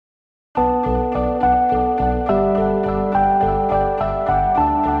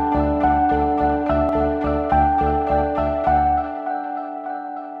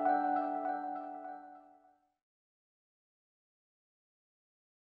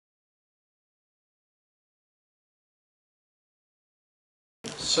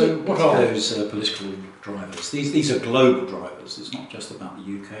So what are those political drivers? These are global drivers. It's not just about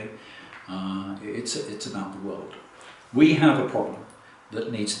the UK, it's about the world. We have a problem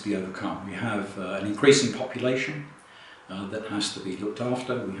that needs to be overcome. We have an increasing population that has to be looked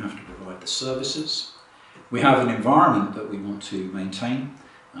after. We have to provide the services. We have an environment that we want to maintain.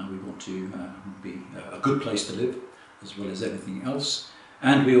 We want to be a good place to live as well as anything else.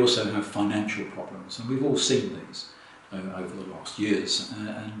 And we also have financial problems, and we've all seen these over the last years,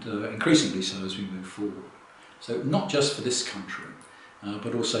 and increasingly so as we move forward. So not just for this country,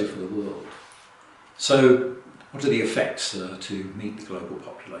 but also for the world. So what are the effects to meet the global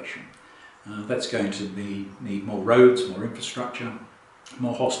population? That's going to need more roads, more infrastructure,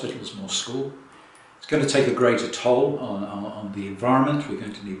 more hospitals, more school. It's going to take a greater toll on the environment. We're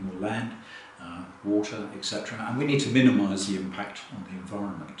going to need more land, water, etc. And we need to minimise the impact on the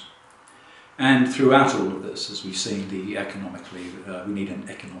environment. And throughout all of this, as we've seen, we need an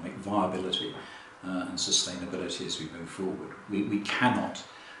economic viability and sustainability as we move forward. We cannot,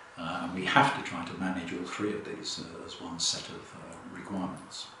 and we have to try to manage all three of these as one set of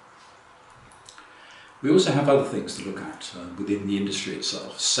requirements. We also have other things to look at within the industry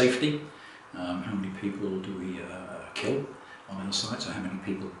itself. Safety. How many people do we kill on our sites, or how many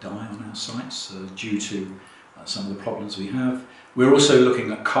people die on our sites due to some of the problems we have. We're also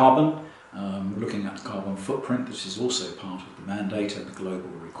looking at carbon. We're looking at the carbon footprint. This is also part of the mandate and the global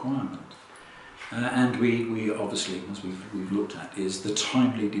requirement. And we obviously, as we've looked at, is the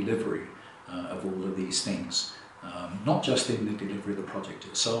timely delivery of all of these things. Not just in the delivery of the project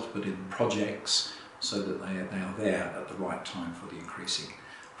itself, but in projects, so that they are there at the right time for the increasing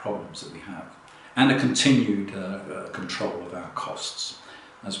problems that we have. And a continued control of our costs.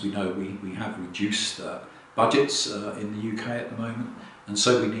 As we know, we have reduced budgets in the UK at the moment, and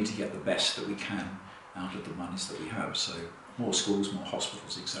so we need to get the best that we can out of the monies that we have. So more schools, more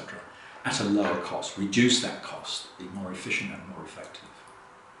hospitals, etc. at a lower cost. Reduce that cost, be more efficient and more effective.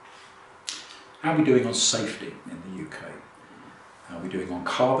 How are we doing on safety in the UK? How are we doing on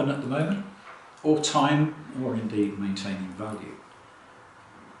carbon at the moment? Or time, or indeed maintaining value?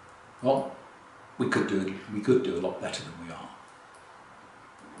 Well, we could do a lot better than we are.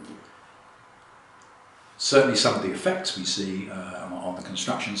 Certainly some of the effects we see on the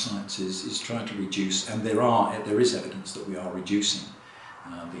construction sites is trying to reduce, and there is evidence that we are reducing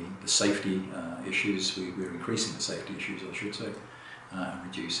the safety issues. We're increasing the safety issues, I should say, and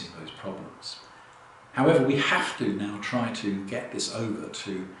reducing those problems. However, we have to now try to get this over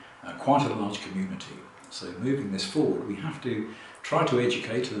to quite a large community. So moving this forward, we have to try to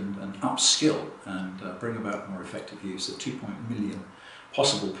educate and upskill and bring about more effective use of 2 million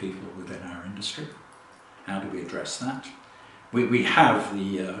possible people within our industry. How do we address that? We have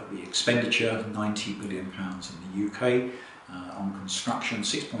the expenditure, £90 billion in the UK on construction,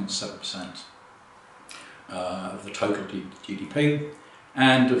 6.7% of the total GDP.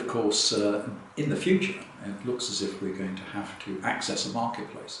 And of course, in the future, it looks as if we're going to have to access a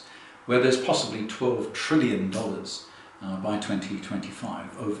marketplace where there's possibly $12 trillion by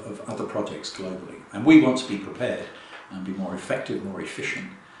 2025 of other projects globally. And we want to be prepared and be more effective, more efficient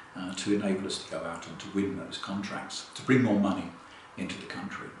to enable us to go out and to win those contracts, to bring more money into the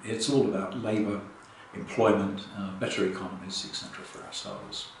country. It's all about labour, employment, better economies, etc. for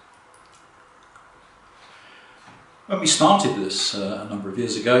ourselves. When we started this a number of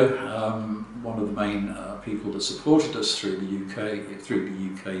years ago, one of the main people that supported us through the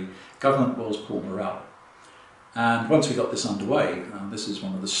UK government was Paul Morrell. And once we got this underway, this is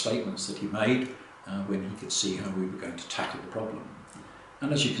one of the statements that he made when he could see how we were going to tackle the problem.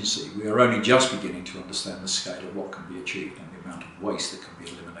 And as you can see, we are only just beginning to understand the scale of what can be achieved and the amount of waste that can be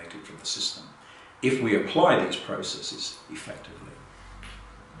eliminated from the system if we apply these processes effectively.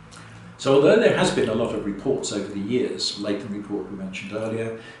 So although there has been a lot of reports over the years, Latham report we mentioned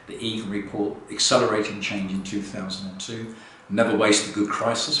earlier, the Egan report, Accelerating Change in 2002, Never Waste a Good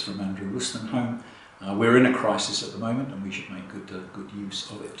Crisis from Andrew Wostenholme, we're in a crisis at the moment and we should make good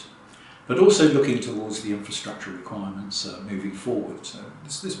use of it. But also looking towards the infrastructure requirements moving forward. So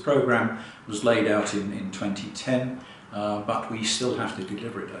this programme was laid out in 2010, but we still have to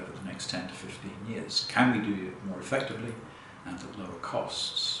deliver it over the next 10 to 15 years. Can we do it more effectively and at lower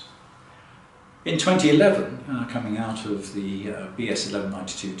costs? In 2011, coming out of the BS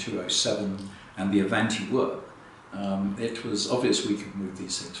 1192-207 and the Avanti work, it was obvious we could move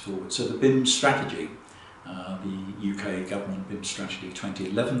these things forward. So the BIM strategy, the UK government BIM strategy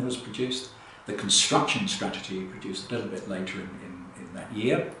 2011 was produced. The construction strategy produced a little bit later in that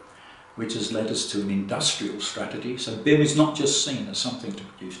year, which has led us to an industrial strategy. So BIM is not just seen as something to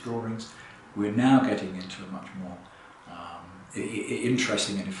produce drawings. We're now getting into a much more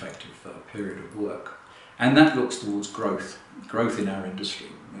interesting and effective period of work. And that looks towards growth in our industry,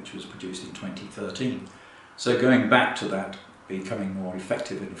 which was produced in 2013. So going back to that, becoming more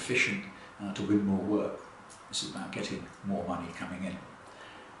effective and efficient to win more work. This is about getting more money coming in.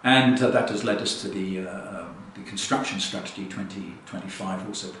 And that has led us to the Construction Strategy 2025,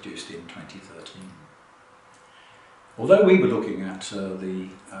 also produced in 2013. Although we were looking at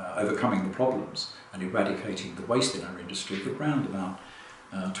overcoming the problems and eradicating the waste in our industry for around about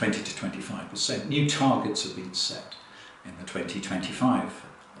 20 to 25%, new targets have been set in the 2025.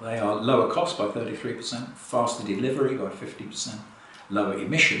 They are lower cost by 33%, faster delivery by 50%, lower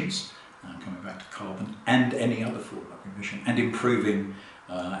emissions, coming back to carbon, and any other form of emission, and improving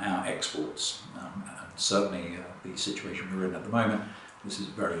our exports. And certainly the situation we're in at the moment, this is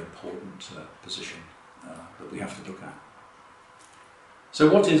a very important position that we have to look at.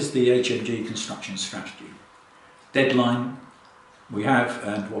 So what is the HMG Construction Strategy? Deadline we have,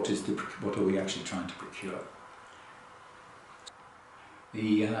 and what are we actually trying to procure?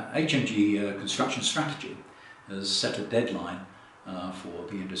 The HMG Construction Strategy has set a deadline for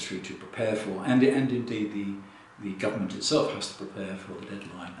the industry to prepare for, and indeed the government itself has to prepare for the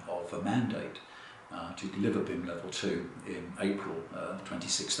deadline of a mandate to deliver BIM Level 2 in April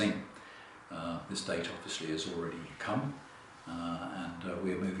 2016. This date obviously has already come, and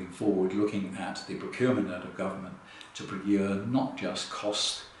we're moving forward looking at the procurement out of government to procure not just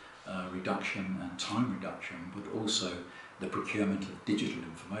cost reduction and time reduction, but also the procurement of digital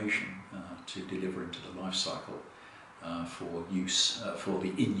information to deliver into the life cycle for use, for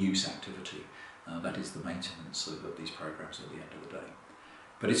the in-use activity. That is the maintenance of these programs at the end of the day.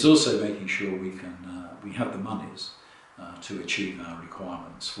 But it's also making sure we have the monies to achieve our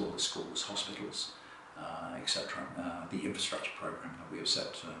requirements for the schools, hospitals, etc. The infrastructure program that we have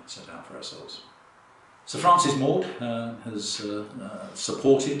set out for ourselves. Sir Francis Maud has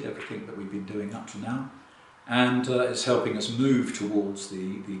supported everything that we've been doing up to now, and is helping us move towards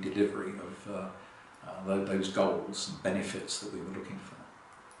the delivery of those goals and benefits that we were looking for.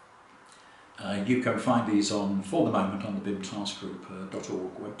 You can find these for the moment on the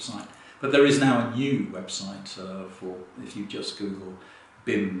bimtaskgroup.org website, but there is now a new website if you just Google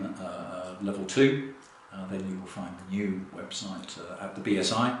BIM Level 2, then you will find the new website at the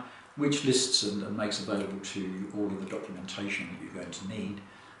BSI, which lists and makes available to you all of the documentation that you're going to need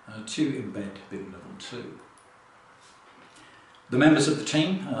to embed BIM Level 2. The members of the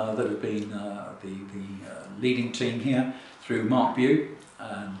team that have been the leading team here through Mark Bew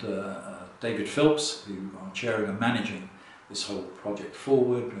and David Phillips, who are chairing and managing this whole project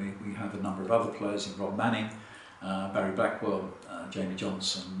forward. We have a number of other players in Rob Manning, Barry Blackwell, Jamie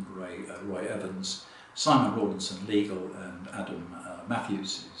Johnson, Roy Evans, Simon Rawlinson Legal, and Adam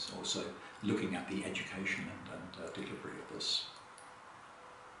Matthews is also looking at the education and delivery of this.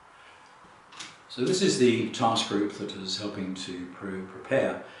 So this is the task group that is helping to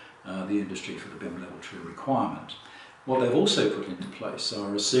prepare the industry for the BIM Level 2 requirement. What they've also put into place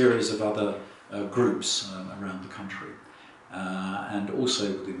are a series of other groups around the country, and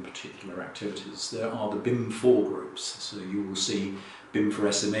also within particular activities. There are the BIM 4 groups, so you will see BIM for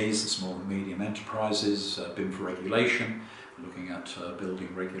SMEs, the small and medium enterprises, BIM for regulation, looking at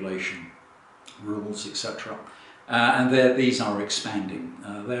building regulation rules, etc. And these are expanding.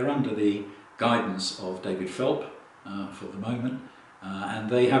 They're under the guidance of David Phelp for the moment, and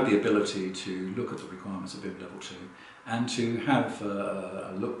they have the ability to look at the requirements of BIM Level 2 and to have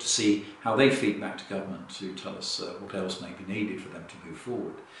a look to see how they feed back to government to tell us what else may be needed for them to move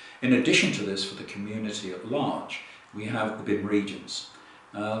forward. In addition to this, for the community at large, we have the BIM regions.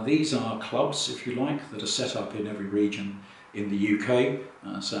 These are clubs, if you like, that are set up in every region in the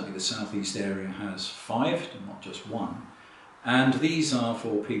UK. Certainly the southeast area has 5, not just 1. And these are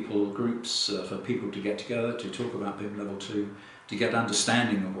for groups for people to get together, to talk about BIM Level 2, to get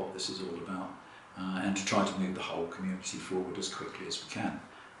understanding of what this is all about, and to try to move the whole community forward as quickly as we can,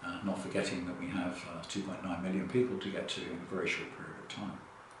 not forgetting that we have 2.9 million people to get to in a very short period of time.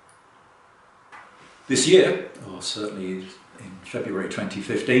 This year, or certainly in February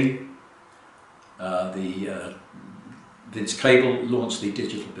 2015, Vince Cable launched the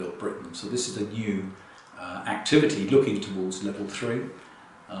Digital Build Britain. So this is a new activity looking towards Level 3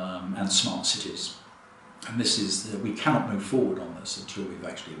 and smart cities. And this is, we cannot move forward on this until we've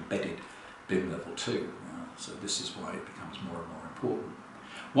actually embedded BIM Level 2. So this is why it becomes more and more important.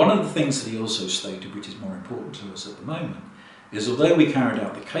 One of the things that he also stated, which is more important to us at the moment, is although we carried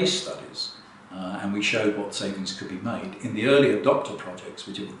out the case studies and we showed what savings could be made, in the early adopter projects,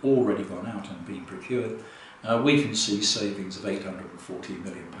 which have already gone out and been procured, we can see savings of £840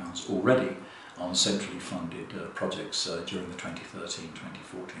 million already on centrally funded projects during the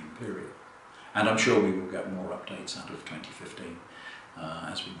 2013-2014 period. And I'm sure we will get more updates out of 2015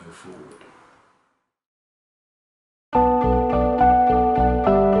 as we move forward.